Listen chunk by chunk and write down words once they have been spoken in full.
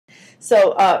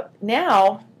So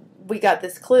now we got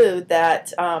this clue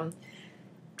that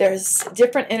there's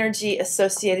different energy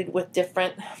associated with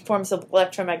different forms of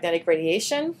electromagnetic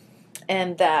radiation,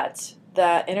 and that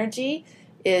the energy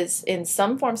is in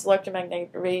some forms of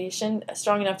electromagnetic radiation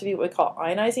strong enough to be what we call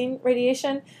ionizing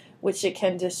radiation, which it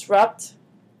can disrupt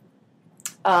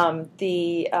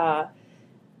the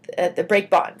break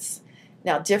bonds.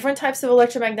 Now, different types of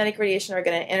electromagnetic radiation are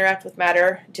going to interact with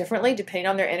matter differently depending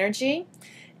on their energy.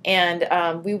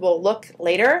 And we will look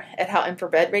later at how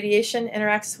infrared radiation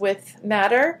interacts with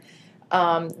matter.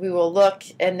 We will look,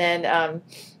 and then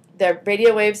the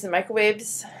radio waves and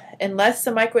microwaves, unless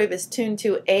the microwave is tuned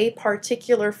to a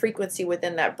particular frequency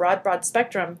within that broad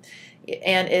spectrum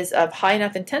and is of high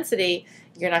enough intensity,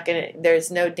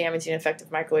 there's no damaging effect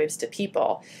of microwaves to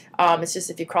people. It's just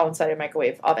if you crawl inside a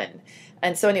microwave oven.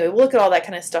 And so anyway, we'll look at all that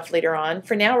kind of stuff later on.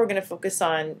 For now, we're going to focus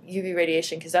on UV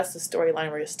radiation because that's the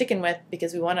storyline we're sticking with,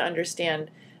 because we want to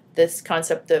understand this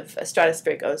concept of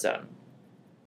stratospheric ozone.